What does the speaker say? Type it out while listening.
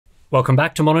Welcome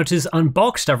back to Monitors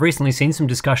Unboxed. I've recently seen some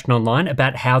discussion online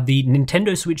about how the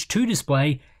Nintendo Switch 2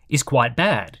 display is quite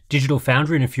bad. Digital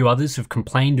Foundry and a few others have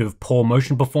complained of poor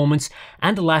motion performance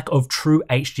and a lack of true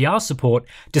HDR support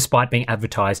despite being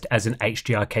advertised as an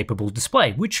HDR-capable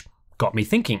display, which got me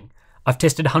thinking. I've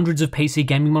tested hundreds of PC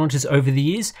gaming monitors over the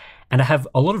years, and I have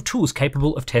a lot of tools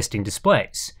capable of testing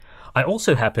displays. I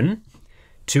also happen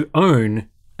to own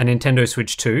a Nintendo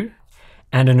Switch 2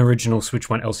 and an original Switch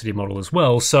 1 LCD model as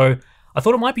well, so I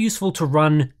thought it might be useful to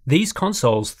run these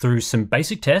consoles through some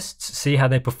basic tests, see how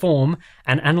they perform,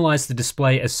 and analyze the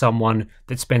display as someone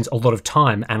that spends a lot of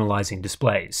time analyzing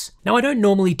displays. Now, I don't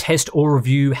normally test or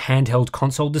review handheld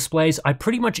console displays. I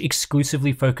pretty much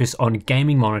exclusively focus on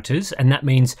gaming monitors, and that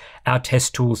means our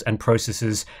test tools and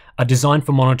processes are designed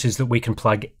for monitors that we can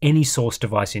plug any source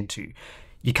device into.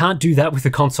 You can't do that with a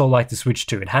console like the Switch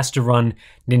 2. It has to run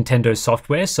Nintendo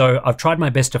software, so I've tried my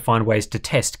best to find ways to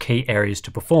test key areas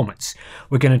to performance.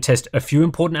 We're going to test a few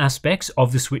important aspects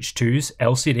of the Switch 2's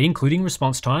LCD, including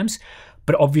response times,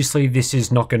 but obviously this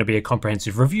is not going to be a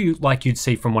comprehensive review like you'd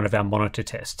see from one of our monitor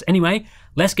tests. Anyway,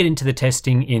 let's get into the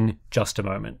testing in just a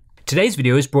moment. Today's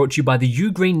video is brought to you by the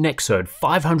Ugreen Nexode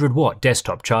 500-watt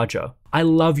desktop charger. I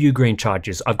love Ugreen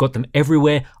chargers. I've got them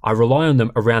everywhere. I rely on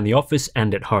them around the office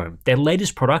and at home. Their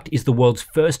latest product is the world's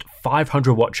first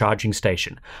 500-watt charging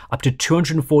station. Up to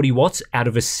 240 watts out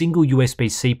of a single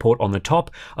USB-C port on the top,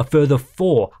 a further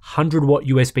 4 100-watt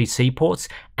USB-C ports,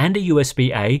 and a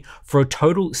USB-A for a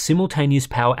total simultaneous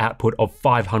power output of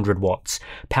 500 watts.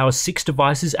 Powers 6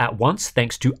 devices at once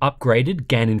thanks to upgraded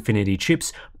GaN Infinity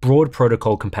chips, broad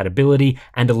protocol compatibility,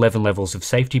 and 11 levels of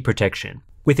safety protection.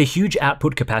 With a huge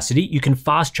output capacity, you can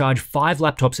fast charge 5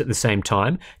 laptops at the same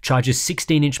time, charge a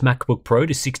 16-inch MacBook Pro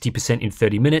to 60% in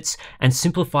 30 minutes, and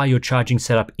simplify your charging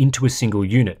setup into a single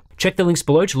unit. Check the links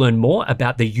below to learn more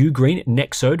about the Ugreen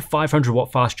Nexode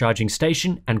 500-watt fast charging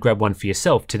station and grab one for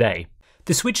yourself today.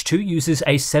 The Switch 2 uses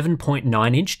a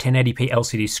 7.9-inch 1080p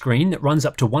LCD screen that runs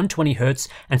up to 120Hz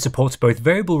and supports both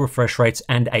variable refresh rates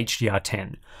and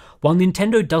HDR10. While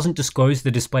Nintendo doesn't disclose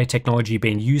the display technology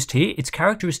being used here, its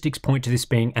characteristics point to this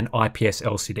being an IPS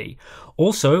LCD.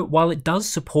 Also, while it does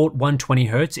support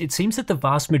 120Hz, it seems that the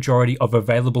vast majority of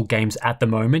available games at the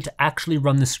moment actually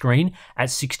run the screen at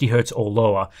 60Hz or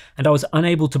lower, and I was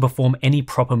unable to perform any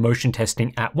proper motion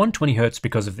testing at 120Hz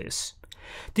because of this.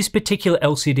 This particular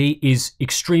LCD is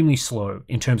extremely slow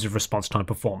in terms of response time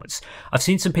performance. I've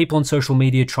seen some people on social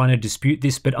media trying to dispute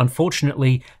this, but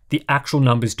unfortunately, the actual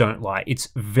numbers don't lie. It's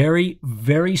very,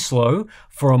 very slow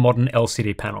for a modern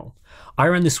LCD panel. I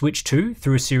ran the Switch 2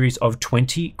 through a series of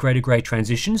 20 grey to grey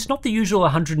transitions, not the usual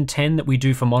 110 that we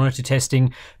do for monitor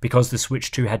testing because the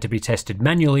Switch 2 had to be tested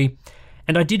manually,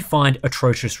 and I did find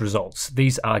atrocious results.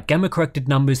 These are gamma corrected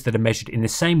numbers that are measured in the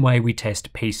same way we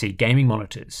test PC gaming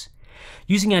monitors.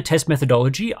 Using our test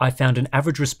methodology, I found an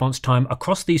average response time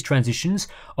across these transitions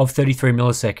of 33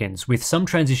 milliseconds, with some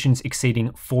transitions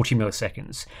exceeding 40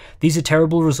 milliseconds. These are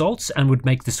terrible results and would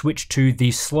make the Switch 2 the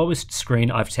slowest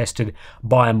screen I've tested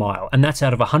by a mile, and that's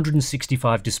out of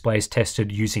 165 displays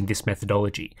tested using this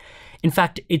methodology. In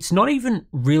fact, it's not even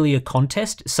really a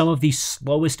contest. Some of the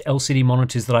slowest LCD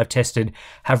monitors that I've tested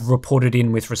have reported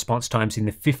in with response times in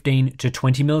the 15 to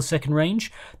 20 millisecond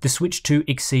range. The Switch 2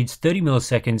 exceeds 30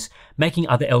 milliseconds, making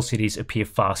other LCDs appear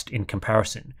fast in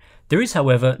comparison. There is,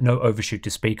 however, no overshoot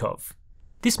to speak of.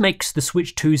 This makes the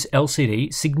Switch 2's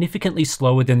LCD significantly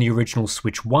slower than the original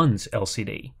Switch 1's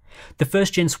LCD. The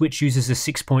first-gen Switch uses a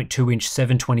 6.2-inch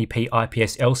 720p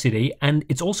IPS LCD, and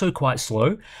it's also quite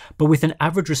slow, but with an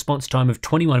average response time of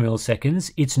 21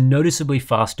 milliseconds, it's noticeably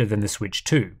faster than the Switch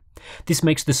 2. This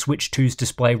makes the Switch 2's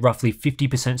display roughly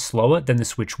 50% slower than the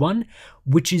Switch 1,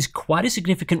 which is quite a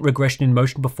significant regression in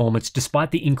motion performance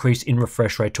despite the increase in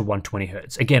refresh rate to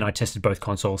 120Hz. Again, I tested both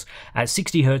consoles at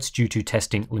 60Hz due to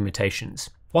testing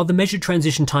limitations. While the measured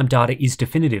transition time data is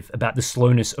definitive about the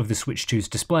slowness of the Switch 2's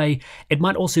display, it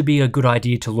might also be a good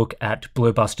idea to look at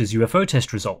Blurbuster's UFO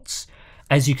test results.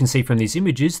 As you can see from these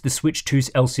images, the Switch 2's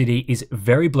LCD is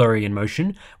very blurry in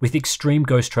motion, with extreme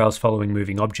ghost trails following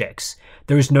moving objects.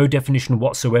 There is no definition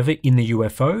whatsoever in the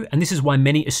UFO, and this is why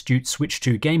many astute Switch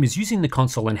 2 gamers using the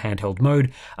console in handheld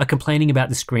mode are complaining about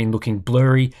the screen looking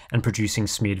blurry and producing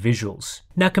smeared visuals.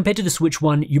 Now, compared to the Switch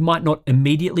 1, you might not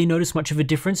immediately notice much of a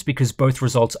difference because both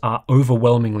results are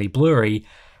overwhelmingly blurry.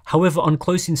 However, on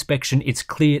close inspection, it's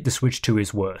clear the Switch 2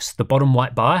 is worse. The bottom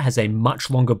white bar has a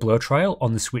much longer blur trail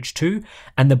on the Switch 2,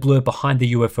 and the blur behind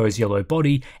the UFO's yellow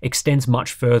body extends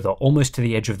much further, almost to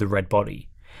the edge of the red body.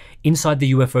 Inside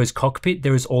the UFO's cockpit,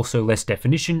 there is also less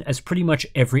definition, as pretty much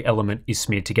every element is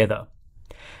smeared together.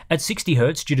 At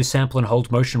 60Hz, due to sample and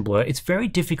hold motion blur, it's very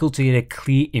difficult to get a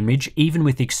clear image even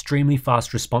with extremely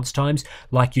fast response times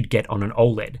like you'd get on an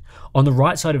OLED. On the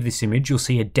right side of this image, you'll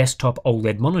see a desktop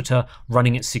OLED monitor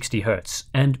running at 60Hz,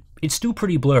 and it's still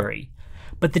pretty blurry.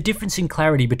 But the difference in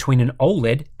clarity between an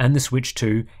OLED and the Switch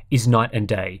 2 is night and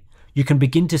day. You can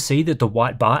begin to see that the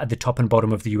white bar at the top and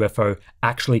bottom of the UFO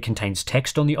actually contains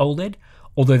text on the OLED,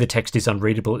 although the text is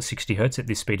unreadable at 60Hz at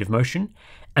this speed of motion,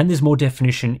 and there's more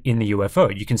definition in the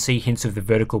UFO. You can see hints of the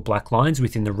vertical black lines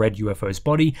within the red UFO's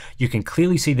body, you can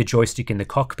clearly see the joystick in the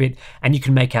cockpit, and you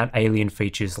can make out alien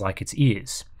features like its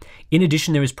ears. In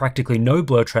addition, there is practically no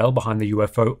blur trail behind the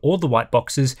UFO or the white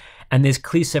boxes, and there's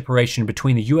clear separation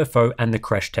between the UFO and the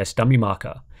crash test dummy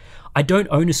marker. I don't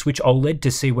own a Switch OLED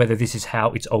to see whether this is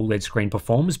how its OLED screen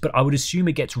performs, but I would assume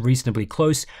it gets reasonably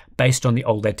close based on the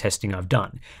OLED testing I've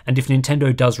done. And if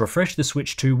Nintendo does refresh the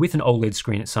Switch 2 with an OLED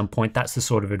screen at some point, that's the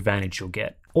sort of advantage you'll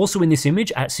get. Also in this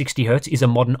image at 60Hz is a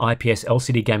modern IPS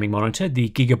LCD gaming monitor, the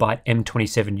Gigabyte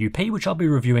M27UP, which I'll be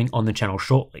reviewing on the channel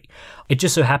shortly. It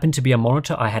just so happened to be a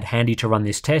monitor I had handy to run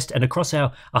this test, and across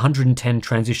our 110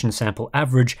 transition sample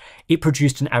average, it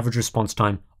produced an average response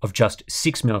time of just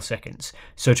 6 milliseconds.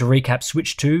 So to recap,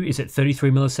 Switch 2 is at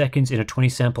 33 milliseconds in a 20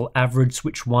 sample average,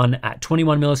 Switch 1 at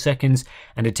 21 milliseconds,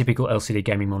 and a typical LCD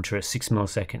gaming monitor at 6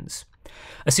 milliseconds.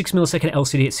 A 6 millisecond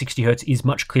LCD at 60Hz is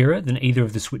much clearer than either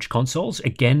of the Switch consoles.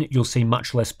 Again, you'll see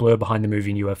much less blur behind the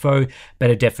moving UFO,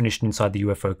 better definition inside the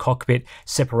UFO cockpit,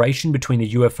 separation between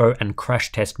the UFO and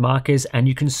crash test markers, and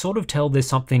you can sort of tell there's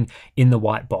something in the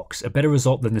white box. A better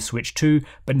result than the Switch 2,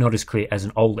 but not as clear as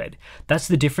an OLED. That's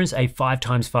the difference a 5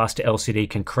 times faster LCD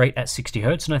can create at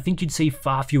 60Hz, and I think you'd see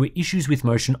far fewer issues with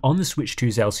motion on the Switch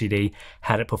 2's LCD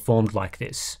had it performed like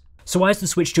this. So why is the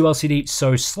Switch 2 LCD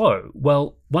so slow?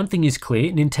 Well, one thing is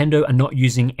clear, Nintendo are not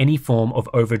using any form of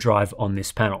overdrive on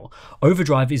this panel.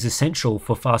 Overdrive is essential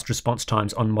for fast response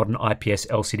times on modern IPS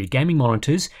LCD gaming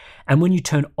monitors, and when you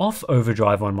turn off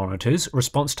overdrive on monitors,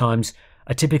 response times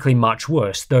are typically much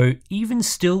worse, though even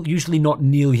still usually not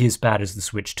nearly as bad as the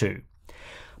Switch 2.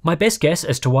 My best guess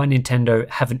as to why Nintendo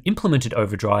haven't implemented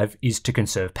overdrive is to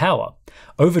conserve power.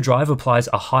 Overdrive applies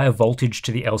a higher voltage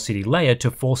to the LCD layer to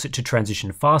force it to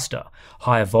transition faster.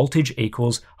 Higher voltage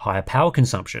equals higher power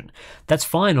consumption. That's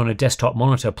fine on a desktop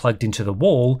monitor plugged into the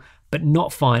wall, but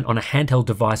not fine on a handheld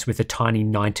device with a tiny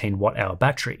 19 watt-hour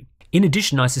battery. In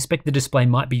addition, I suspect the display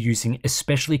might be using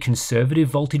especially conservative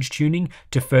voltage tuning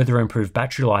to further improve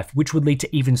battery life, which would lead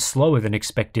to even slower than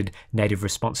expected native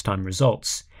response time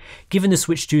results. Given the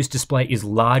Switch 2's display is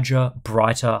larger,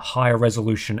 brighter, higher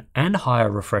resolution, and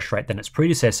higher refresh rate than its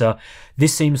predecessor,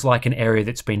 this seems like an area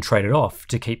that's been traded off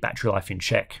to keep battery life in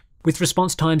check. With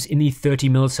response times in the 30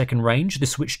 millisecond range, the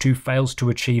Switch 2 fails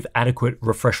to achieve adequate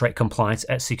refresh rate compliance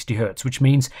at 60Hz, which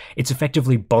means it's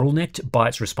effectively bottlenecked by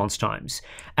its response times.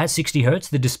 At 60Hz,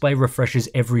 the display refreshes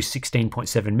every 16.7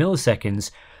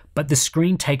 milliseconds, but the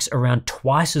screen takes around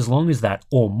twice as long as that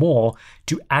or more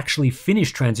to actually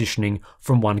finish transitioning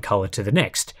from one color to the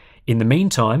next. In the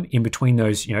meantime, in between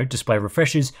those, display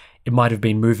refreshes, it might have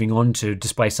been moving on to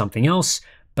display something else,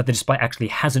 but the display actually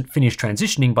hasn't finished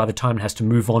transitioning by the time it has to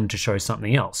move on to show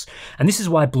something else. And this is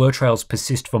why blur trails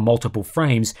persist for multiple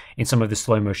frames in some of the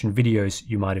slow motion videos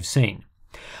you might have seen.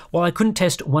 While I couldn't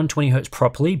test 120Hz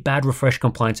properly, bad refresh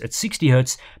compliance at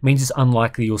 60Hz means it's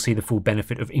unlikely you'll see the full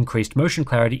benefit of increased motion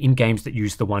clarity in games that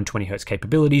use the 120Hz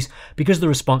capabilities, because the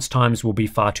response times will be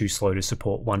far too slow to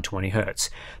support 120Hz.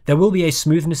 There will be a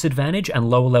smoothness advantage and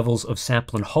lower levels of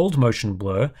sample and hold motion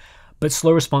blur, but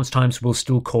slow response times will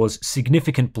still cause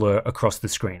significant blur across the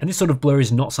screen. And this sort of blur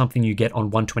is not something you get on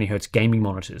 120Hz gaming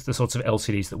monitors, the sorts of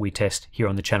LCDs that we test here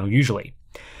on the channel usually.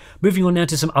 Moving on now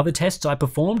to some other tests I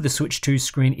performed, the Switch 2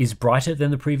 screen is brighter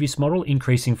than the previous model,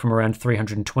 increasing from around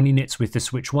 320 nits with the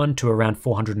Switch 1 to around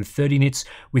 430 nits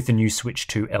with the new Switch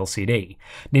 2 LCD.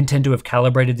 Nintendo have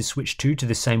calibrated the Switch 2 to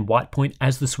the same white point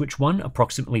as the Switch 1,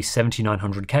 approximately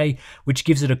 7900K, which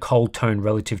gives it a cold tone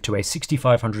relative to a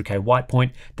 6500K white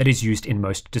point that is used in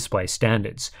most display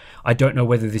standards. I don't know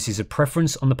whether this is a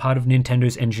preference on the part of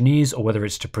Nintendo's engineers or whether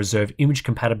it's to preserve image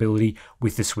compatibility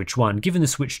with the Switch 1, given the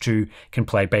Switch 2 can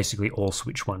play basically all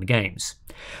Switch 1 games.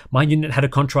 My unit had a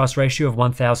contrast ratio of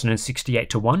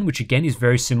 1068:1, which again is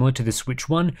very similar to the Switch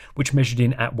 1, which measured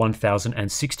in at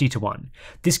 1060:1.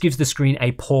 This gives the screen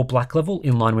a poor black level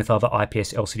in line with other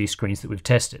IPS LCD screens that we've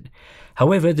tested.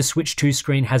 However, the Switch 2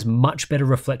 screen has much better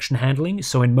reflection handling,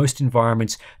 so in most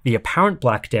environments the apparent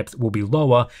black depth will be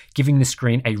lower, giving the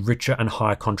screen a richer and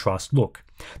higher contrast look.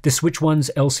 The Switch 1's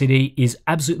LCD is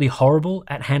absolutely horrible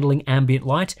at handling ambient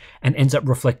light and ends up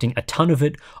reflecting a ton of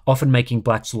it, often making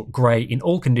blacks look grey in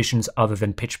all conditions other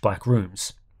than pitch black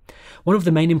rooms. One of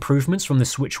the main improvements from the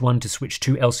Switch 1 to Switch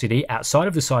 2 LCD outside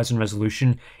of the size and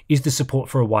resolution is the support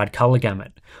for a wide colour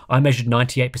gamut. I measured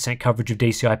 98% coverage of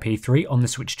DCI-P3 on the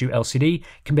Switch 2 LCD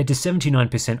compared to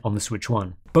 79% on the Switch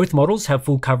 1. Both models have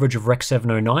full coverage of Rec.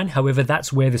 709, however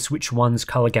that's where the Switch 1's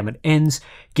colour gamut ends,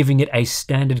 giving it a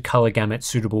standard colour gamut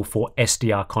suitable for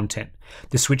SDR content.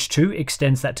 The Switch 2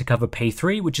 extends that to cover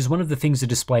P3, which is one of the things the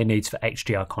display needs for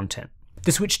HDR content.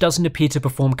 The Switch doesn't appear to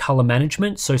perform colour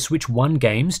management, so Switch 1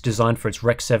 games, designed for its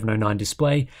Rec. 709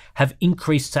 display, have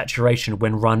increased saturation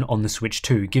when run on the Switch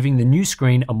 2, giving the new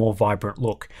screen a more vibrant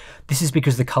look. This is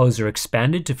because the colours are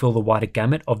expanded to fill the wider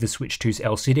gamut of the Switch 2's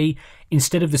LCD,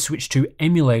 instead of the Switch 2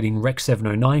 emulating Rec.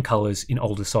 709 colours in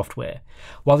older software.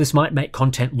 While this might make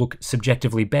content look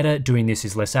subjectively better, doing this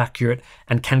is less accurate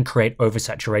and can create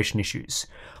oversaturation issues.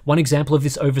 One example of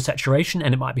this oversaturation,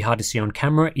 and it might be hard to see on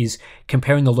camera, is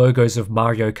comparing the logos of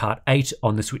Mario Kart 8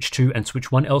 on the Switch 2 and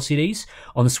Switch 1 LCDs.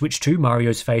 On the Switch 2,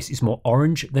 Mario's face is more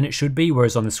orange than it should be,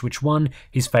 whereas on the Switch 1,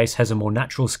 his face has a more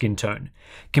natural skin tone.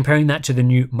 Comparing that to the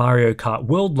new Mario Kart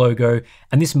World logo,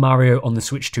 and this Mario on the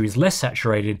Switch 2 is less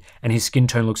saturated, and his skin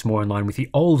tone looks more in line with the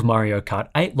old Mario Kart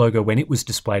 8 logo when it was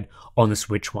displayed on the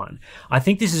Switch 1. I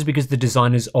think this is because the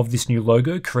designers of this new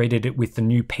logo created it with the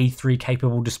new P3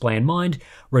 capable display in mind,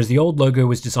 whereas the old logo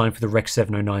was designed for the Rec.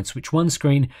 709 Switch 1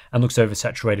 screen and looks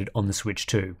oversaturated on the Switch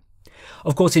 2.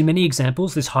 Of course, in many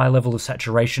examples, this higher level of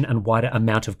saturation and wider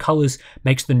amount of colours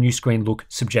makes the new screen look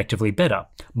subjectively better.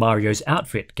 Mario's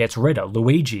outfit gets redder,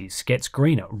 Luigi's gets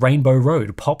greener, Rainbow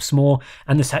Road pops more,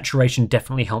 and the saturation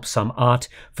definitely helps some art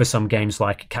for some games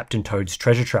like Captain Toad's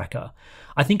Treasure Tracker.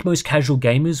 I think most casual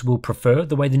gamers will prefer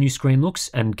the way the new screen looks,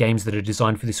 and games that are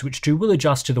designed for the Switch 2 will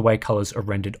adjust to the way colours are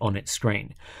rendered on its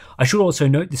screen. I should also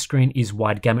note the screen is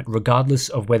wide gamut regardless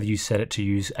of whether you set it to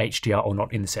use HDR or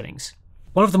not in the settings.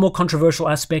 One of the more controversial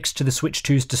aspects to the Switch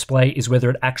 2's display is whether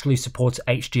it actually supports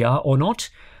HDR or not.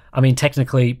 I mean,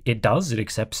 technically it does, it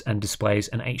accepts and displays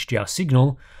an HDR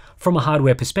signal. From a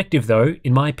hardware perspective though,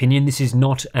 in my opinion, this is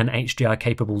not an HDR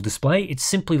capable display. It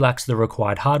simply lacks the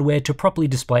required hardware to properly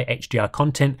display HDR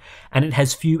content, and it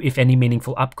has few, if any,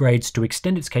 meaningful upgrades to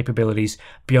extend its capabilities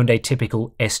beyond a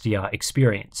typical SDR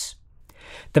experience.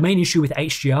 The main issue with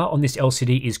HDR on this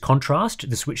LCD is contrast.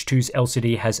 The Switch 2's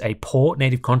LCD has a poor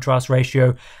native contrast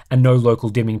ratio and no local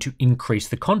dimming to increase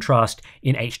the contrast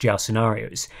in HDR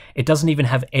scenarios. It doesn't even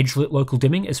have edge-lit local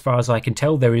dimming. As far as I can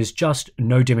tell, there is just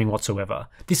no dimming whatsoever.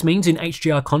 This means in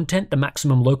HDR content, the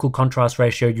maximum local contrast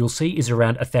ratio you'll see is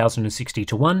around 1060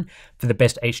 to 1. For the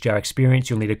best HDR experience,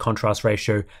 you'll need a contrast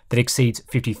ratio that exceeds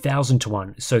 50,000 to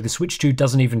 1. So the Switch 2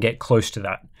 doesn't even get close to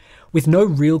that. With no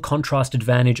real contrast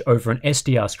advantage over an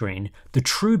SDR screen, the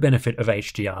true benefit of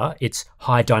HDR, its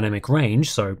high dynamic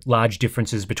range, so large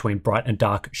differences between bright and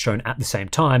dark shown at the same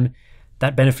time,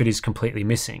 that benefit is completely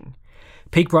missing.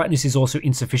 Peak brightness is also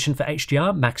insufficient for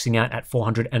HDR, maxing out at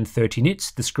 430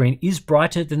 nits. The screen is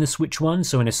brighter than the Switch 1,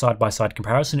 so in a side-by-side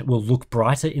comparison it will look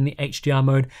brighter in the HDR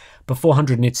mode, but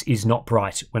 400 nits is not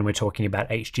bright when we're talking about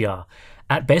HDR.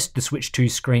 At best, the Switch 2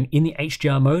 screen in the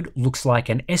HDR mode looks like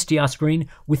an SDR screen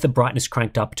with the brightness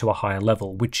cranked up to a higher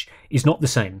level, which is not the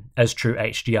same as true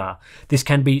HDR. This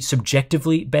can be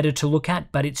subjectively better to look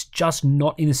at, but it's just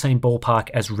not in the same ballpark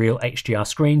as real HDR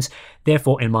screens.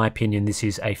 Therefore, in my opinion, this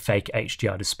is a fake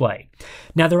HDR display.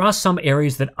 Now, there are some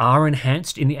areas that are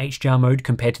enhanced in the HDR mode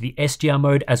compared to the SDR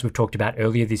mode. As we've talked about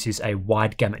earlier, this is a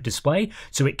wide gamut display,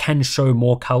 so it can show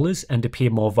more colors and appear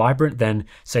more vibrant than,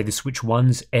 say, the Switch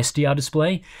 1's SDR display.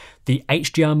 The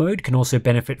HDR mode can also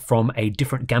benefit from a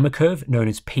different gamma curve known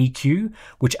as PQ,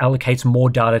 which allocates more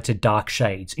data to dark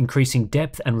shades, increasing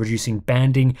depth and reducing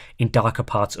banding in darker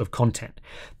parts of content.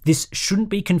 This shouldn't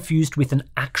be confused with an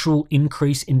actual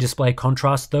increase in display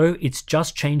contrast though, it's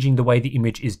just changing the way the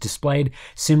image is displayed,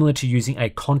 similar to using a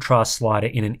contrast slider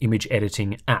in an image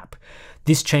editing app.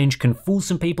 This change can fool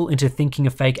some people into thinking a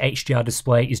fake HDR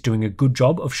display is doing a good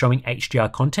job of showing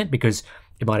HDR content because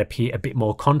it might appear a bit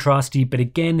more contrasty, but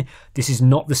again, this is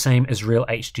not the same as real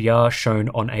HDR shown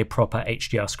on a proper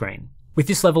HDR screen. With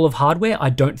this level of hardware,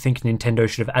 I don't think Nintendo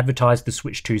should have advertised the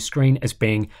Switch 2 screen as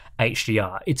being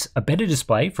HDR. It's a better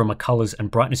display from a colors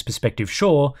and brightness perspective,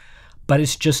 sure, but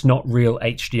it's just not real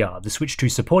HDR. The Switch 2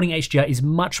 supporting HDR is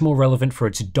much more relevant for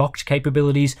its docked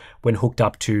capabilities when hooked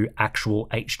up to actual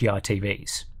HDR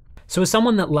TVs. So as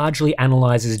someone that largely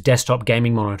analyzes desktop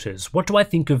gaming monitors, what do I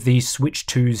think of the Switch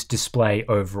 2's display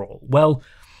overall? Well,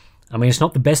 I mean, it's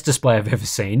not the best display I've ever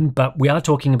seen, but we are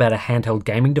talking about a handheld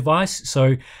gaming device,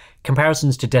 so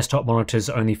comparisons to desktop monitors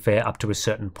are only fair up to a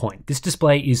certain point. This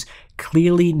display is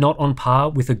clearly not on par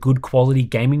with a good quality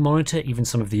gaming monitor. Even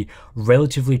some of the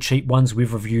relatively cheap ones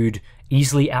we've reviewed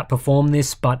easily outperform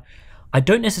this, but I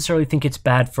don't necessarily think it's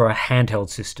bad for a handheld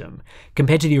system.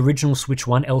 Compared to the original Switch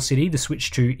 1 LCD, the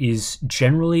Switch 2 is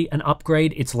generally an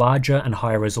upgrade. It's larger and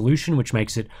higher resolution, which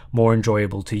makes it more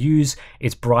enjoyable to use.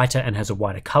 It's brighter and has a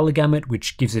wider color gamut,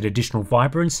 which gives it additional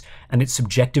vibrance, and it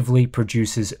subjectively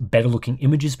produces better looking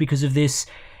images because of this.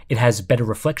 It has better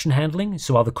reflection handling,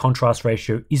 so while the contrast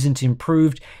ratio isn't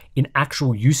improved, in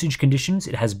actual usage conditions,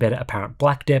 it has better apparent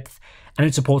black depth, and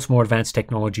it supports more advanced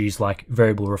technologies like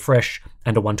variable refresh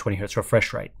and a 120Hz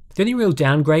refresh rate. The only real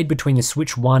downgrade between the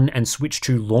Switch 1 and Switch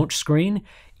 2 launch screen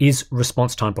is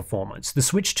response time performance. The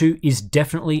Switch 2 is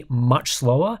definitely much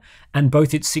slower, and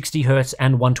both its 60Hz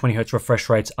and 120Hz refresh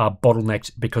rates are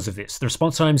bottlenecked because of this. The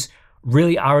response times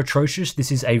really are atrocious.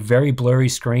 This is a very blurry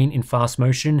screen in fast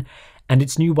motion, and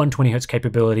its new 120Hz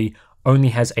capability only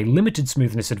has a limited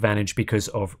smoothness advantage because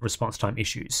of response time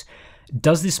issues.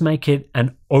 Does this make it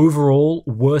an overall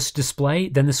worse display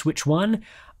than the Switch 1?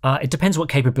 It depends what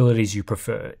capabilities you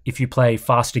prefer. If you play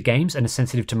faster games and are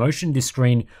sensitive to motion, this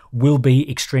screen will be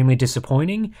extremely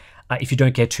disappointing. If you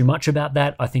don't care too much about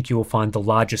that, I think you will find the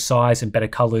larger size and better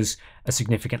colors a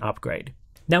significant upgrade.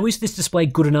 Now, is this display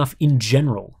good enough in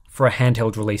general for a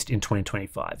handheld released in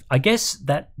 2025? I guess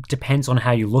that depends on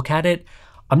how you look at it.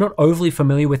 I'm not overly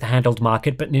familiar with the handheld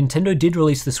market, but Nintendo did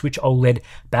release the Switch OLED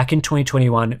back in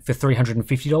 2021 for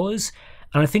 $350,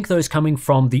 and I think those coming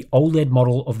from the OLED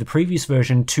model of the previous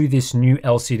version to this new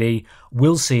LCD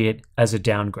will see it as a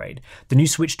downgrade. The new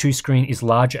Switch 2 screen is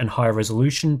larger and higher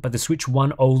resolution, but the Switch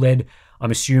 1 OLED,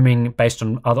 I'm assuming based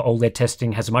on other OLED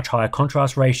testing, has a much higher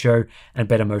contrast ratio and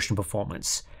better motion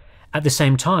performance. At the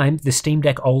same time, the Steam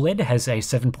Deck OLED has a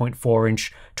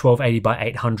 7.4-inch 1280 by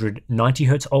 800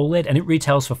 90Hz OLED, and it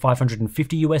retails for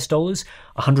 $550 US,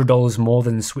 $100 more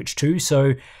than the Switch 2.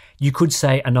 So you could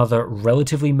say another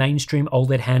relatively mainstream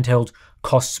OLED handheld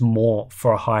costs more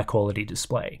for a high quality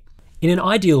display. In an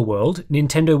ideal world,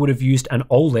 Nintendo would have used an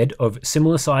OLED of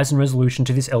similar size and resolution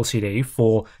to this LCD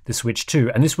for the Switch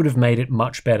 2, and this would have made it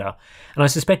much better. And I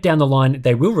suspect down the line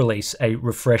they will release a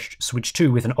refreshed Switch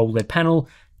 2 with an OLED panel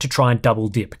to try and double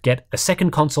dip, get a second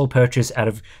console purchase out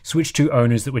of Switch 2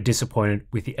 owners that were disappointed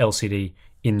with the LCD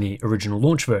in the original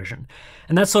launch version.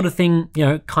 And that sort of thing,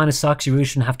 kind of sucks. You really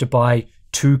shouldn't have to buy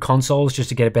two consoles just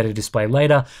to get a better display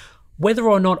later. Whether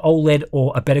or not OLED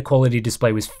or a better quality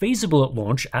display was feasible at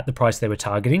launch at the price they were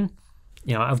targeting,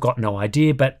 I've got no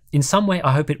idea, but in some way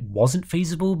I hope it wasn't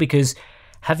feasible, because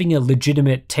having a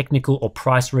legitimate technical or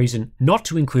price reason not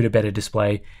to include a better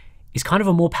display is kind of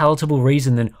a more palatable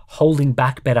reason than holding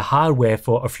back better hardware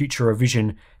for a future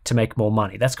revision to make more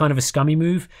money. That's kind of a scummy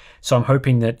move, so I'm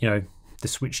hoping that, the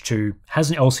Switch 2 has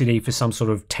an LCD for some sort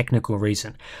of technical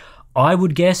reason. I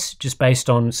would guess, just based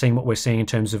on seeing what we're seeing in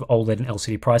terms of OLED and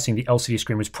LCD pricing, the LCD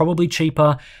screen was probably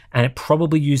cheaper, and it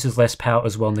probably uses less power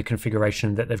as well in the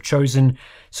configuration that they've chosen.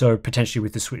 So potentially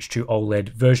with the Switch 2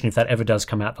 OLED version, if that ever does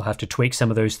come out, they'll have to tweak some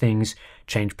of those things,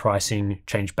 change pricing,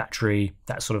 change battery,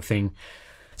 that sort of thing.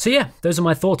 So yeah, those are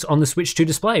my thoughts on the Switch 2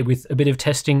 display with a bit of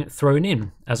testing thrown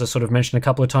in. As I sort of mentioned a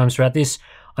couple of times throughout this,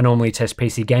 I normally test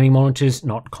PC gaming monitors,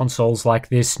 not consoles like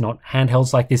this, not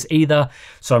handhelds like this either.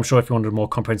 So I'm sure if you wanted a more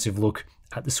comprehensive look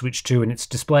at the Switch 2 and its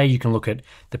display, you can look at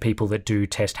the people that do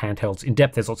test handhelds in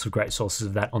depth. There's lots of great sources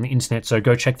of that on the internet, so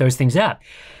go check those things out.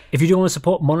 If you do want to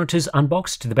support Monitors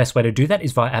Unboxed, the best way to do that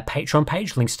is via our Patreon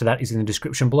page. Links to that is in the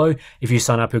description below. If you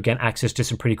sign up, you'll get access to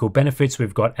some pretty cool benefits.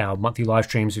 We've got our monthly live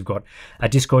streams, we've got a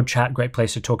Discord chat, great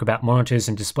place to talk about monitors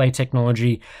and display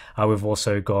technology. We've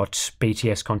also got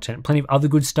BTS content, plenty of other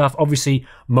good stuff. Obviously,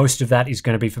 most of that is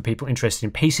going to be for people interested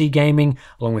in PC gaming,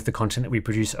 along with the content that we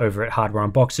produce over at Hardware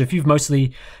Unboxed. So if you've mostly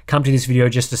come to this video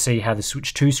just to see how the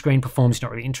Switch 2 screen performs,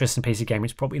 not really interested in PC gaming,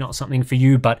 it's probably not something for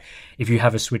you. But if you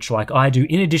have a Switch like I do,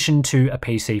 in addition to a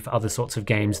PC for other sorts of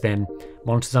games, then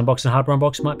Monitors Unboxed and Hardware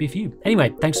Unboxed might be for you.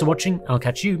 Anyway, thanks for watching. I'll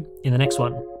catch you in the next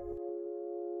one.